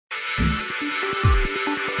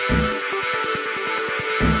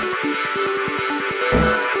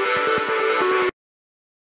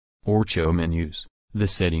Orchomenus, the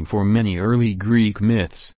setting for many early Greek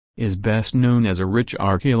myths, is best known as a rich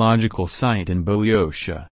archaeological site in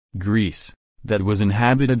Boeotia, Greece, that was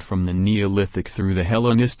inhabited from the Neolithic through the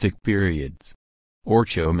Hellenistic periods.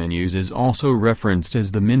 Orchomenus is also referenced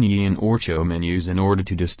as the Minian Orchomenus in order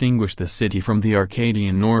to distinguish the city from the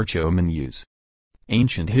Arcadian Orchomenus.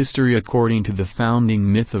 Ancient history. According to the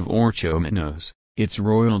founding myth of Orchomenos, its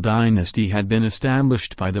royal dynasty had been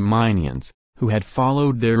established by the Minians, who had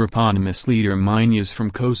followed their eponymous leader Minos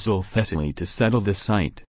from coastal Thessaly to settle the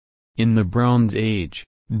site. In the Bronze Age,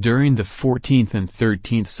 during the 14th and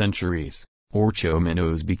 13th centuries,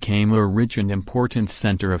 Orchomenos became a rich and important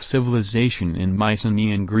center of civilization in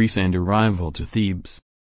Mycenaean Greece and a rival to Thebes.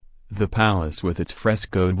 The palace with its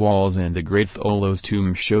frescoed walls and the great Tholos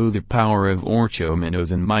tomb show the power of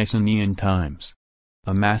Orchomenos in Mycenaean times.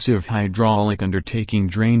 A massive hydraulic undertaking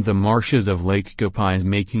drained the marshes of Lake Kopais,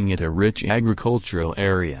 making it a rich agricultural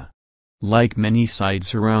area. Like many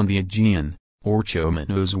sites around the Aegean,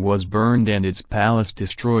 Orchomenos was burned and its palace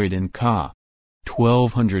destroyed in ca.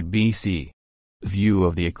 1200 BC. View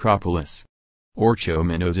of the Acropolis.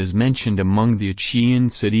 Orchomenos is mentioned among the Achaean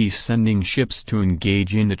cities sending ships to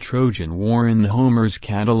engage in the Trojan War in Homer's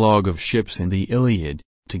catalogue of ships in the Iliad.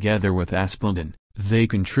 Together with Aspledon, they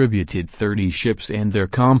contributed 30 ships and their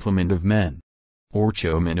complement of men.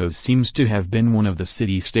 Orchomenos seems to have been one of the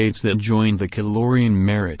city-states that joined the Calorian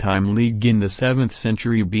Maritime League in the 7th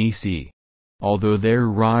century BC. Although their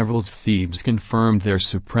rivals Thebes confirmed their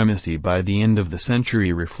supremacy by the end of the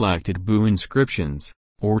century reflected Boo inscriptions,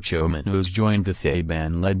 Orchomenos joined the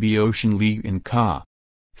Theban-led Boeotian League in ca.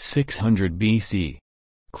 600 BC.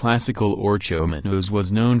 Classical Orchomenos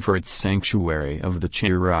was known for its sanctuary of the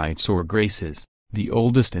Chairites or Graces, the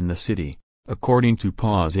oldest in the city, according to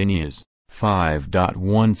Pausanias,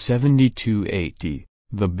 5.172 AD,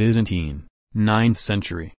 the Byzantine, 9th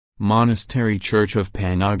century, monastery church of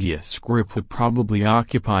Panagia Scrippa probably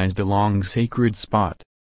occupies the long sacred spot.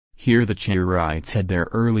 Here the Chairites had their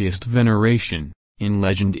earliest veneration, in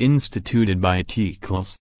legend instituted by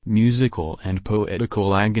Tecles, musical and poetical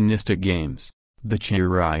agonistic games, the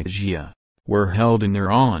Chairitia, were held in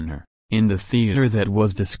their honor, in the theater that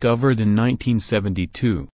was discovered in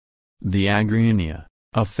 1972. The Agriania,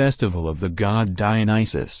 a festival of the god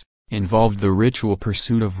Dionysus, involved the ritual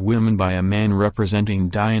pursuit of women by a man representing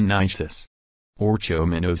Dionysus.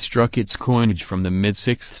 Orchomenos struck its coinage from the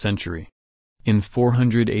mid-6th century. In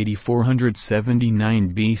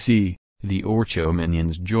 480–479 BC, the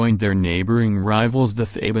Orchomenians joined their neighboring rivals the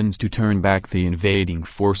Thebans to turn back the invading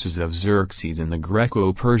forces of Xerxes in the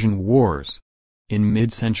Greco-Persian Wars. In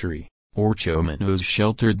mid-century, Orchomenos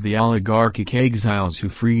sheltered the oligarchic exiles who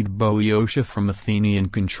freed Boeotia from Athenian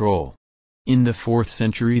control. In the 4th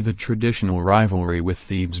century the traditional rivalry with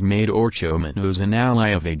Thebes made Orchomenos an ally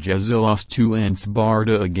of Agesilaus II and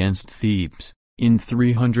Sparta against Thebes, in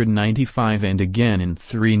 395 and again in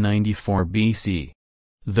 394 BC.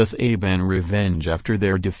 The Theban revenge after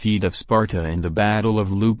their defeat of Sparta in the Battle of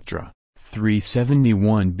Leuctra,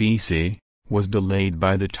 371 BC, was delayed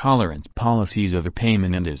by the tolerant policies of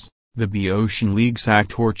Epaminondas. The Boeotian League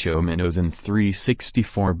sacked Orchomenos in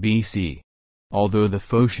 364 BC. Although the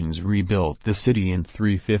Phocians rebuilt the city in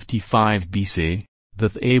 355 BC, the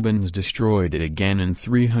Thebans destroyed it again in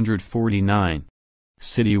 349.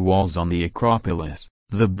 City walls on the Acropolis.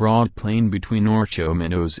 The broad plain between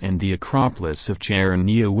Orchomenos and the Acropolis of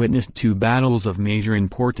Chaeronea witnessed two battles of major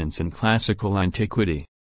importance in classical antiquity.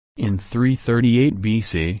 In 338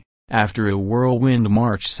 BC, after a whirlwind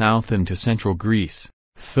march south into central Greece,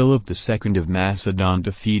 Philip II of Macedon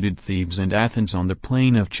defeated Thebes and Athens on the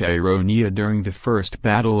plain of Chaeronea during the First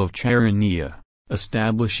Battle of Chaeronea,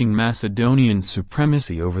 establishing Macedonian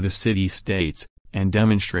supremacy over the city-states, and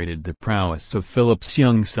demonstrated the prowess of Philip's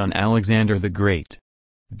young son Alexander the Great.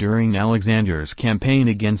 During Alexander's campaign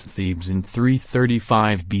against Thebes in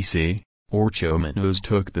 335 BC, Orchomenos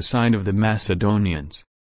took the side of the Macedonians.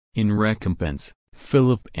 In recompense,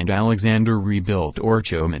 Philip and Alexander rebuilt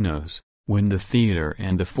Orchomenos, when the theater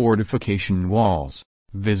and the fortification walls,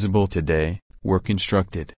 visible today, were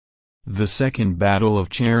constructed. The Second Battle of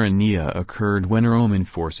Chaeronea occurred when Roman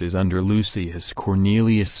forces under Lucius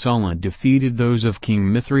Cornelius Sulla defeated those of King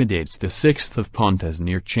Mithridates VI of Pontus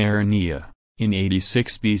near Chaeronea, in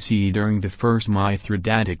 86 BC during the First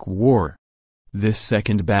Mithridatic War. This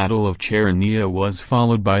Second Battle of Chaeronea was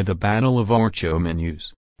followed by the Battle of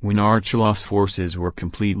Orchomenus, when Archelaus' forces were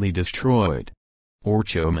completely destroyed.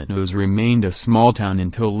 Orchomenos remained a small town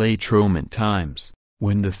until late Roman times,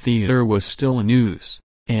 when the theater was still in use.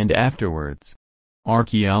 and afterwards.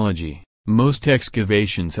 Archaeology. Most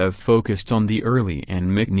excavations have focused on the early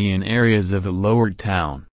and Mycenaean areas of the lower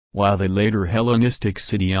town, while the later Hellenistic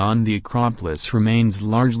city on the Acropolis remains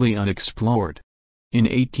largely unexplored. In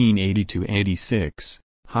 1880–86,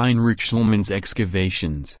 Heinrich Schlemmann's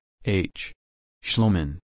excavations, H.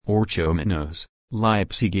 Schliemann, Orchomenus,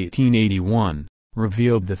 Leipzig 1881,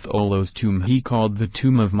 revealed the Tholos tomb he called the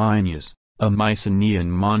Tomb of Minos, a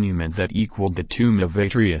Mycenaean monument that equaled the tomb of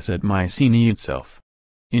Atreus at Mycenae itself.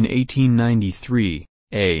 In 1893,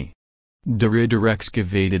 A. de Ridder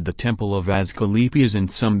excavated the temple of Asclepius and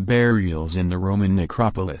some burials in the Roman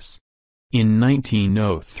necropolis. In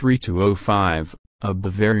 1903–05, a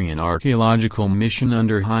Bavarian archaeological mission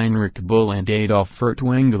under Heinrich Bull and Adolf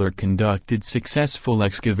Furtwängler conducted successful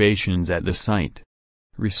excavations at the site.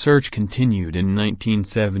 Research continued in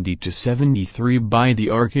 1970–73 by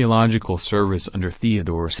the Archaeological Service under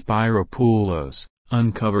Theodore Spiropoulos,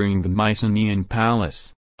 uncovering the Mycenaean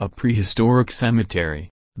Palace, a prehistoric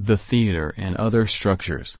cemetery, the theater and other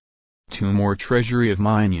structures. Tomb or Treasury of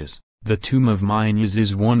Minos. The Tomb of Minos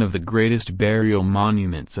is one of the greatest burial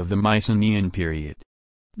monuments of the Mycenaean period.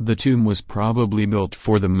 The tomb was probably built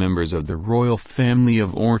for the members of the royal family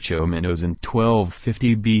of Orchomenus in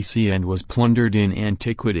 1250 BC and was plundered in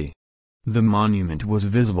antiquity. The monument was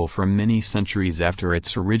visible for many centuries after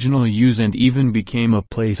its original use and even became a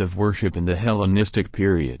place of worship in the Hellenistic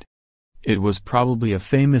period. It was probably a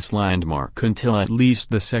famous landmark until at least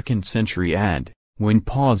the 2nd century AD, when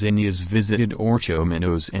Pausanias visited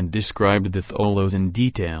Orchomenus and described the Tholos in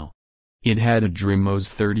detail. It had a dromos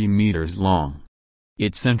 30 meters long.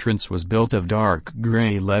 Its entrance was built of dark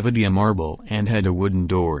gray Levadia marble and had a wooden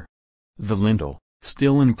door. The lintel,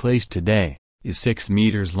 still in place today, is 6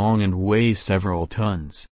 meters long and weighs several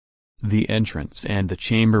tons. The entrance and the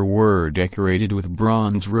chamber were decorated with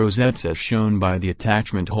bronze rosettes as shown by the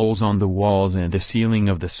attachment holes on the walls, and the ceiling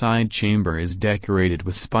of the side chamber is decorated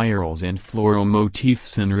with spirals and floral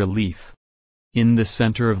motifs in relief. In the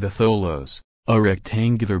center of the Tholos, a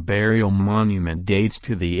rectangular burial monument dates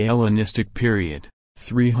to the Hellenistic period,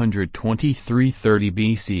 323–30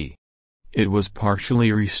 BC. It was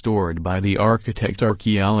partially restored by the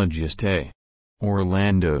architect-archaeologist A.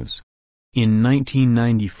 Orlandos. In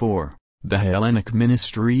 1994, the Hellenic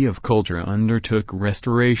Ministry of Culture undertook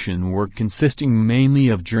restoration work consisting mainly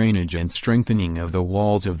of drainage and strengthening of the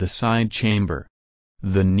walls of the side chamber.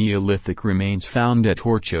 The Neolithic remains found at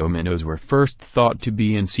Orchomenus were first thought to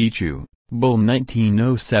be in situ, Bull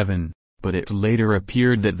 1907, but it later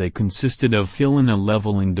appeared that they consisted of fill in a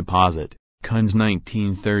leveling deposit, Kunz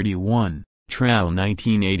 1931, Trau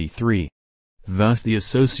 1983. Thus the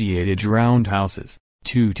associated roundhouses,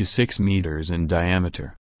 2 to 6 meters in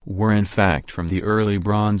diameter, were in fact from the early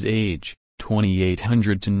Bronze Age,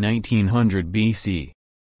 2800 to 1900 BC.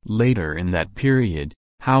 Later in that period,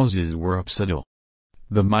 houses were apsidal.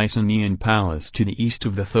 The Mycenaean palace to the east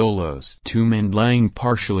of the Tholos tomb and lying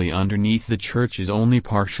partially underneath the church is only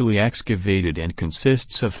partially excavated and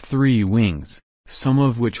consists of 3 wings, some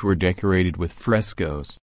of which were decorated with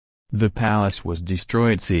frescoes. The palace was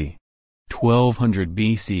destroyed c. 1200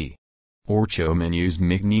 BC. Orchomenus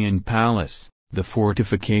Mycenaean Palace. The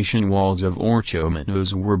fortification walls of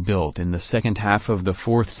Orchomenus were built in the second half of the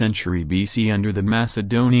 4th century BC under the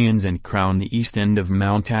Macedonians and crown the east end of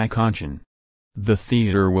Mount Akonchen. The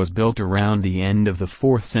theater was built around the end of the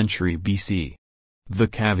 4th century BC. The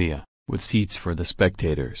cavea, with seats for the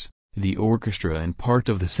spectators, the orchestra and part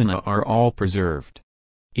of the scena are all preserved.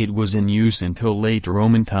 It was in use until late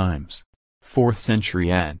Roman times. 4th century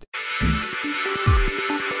AD.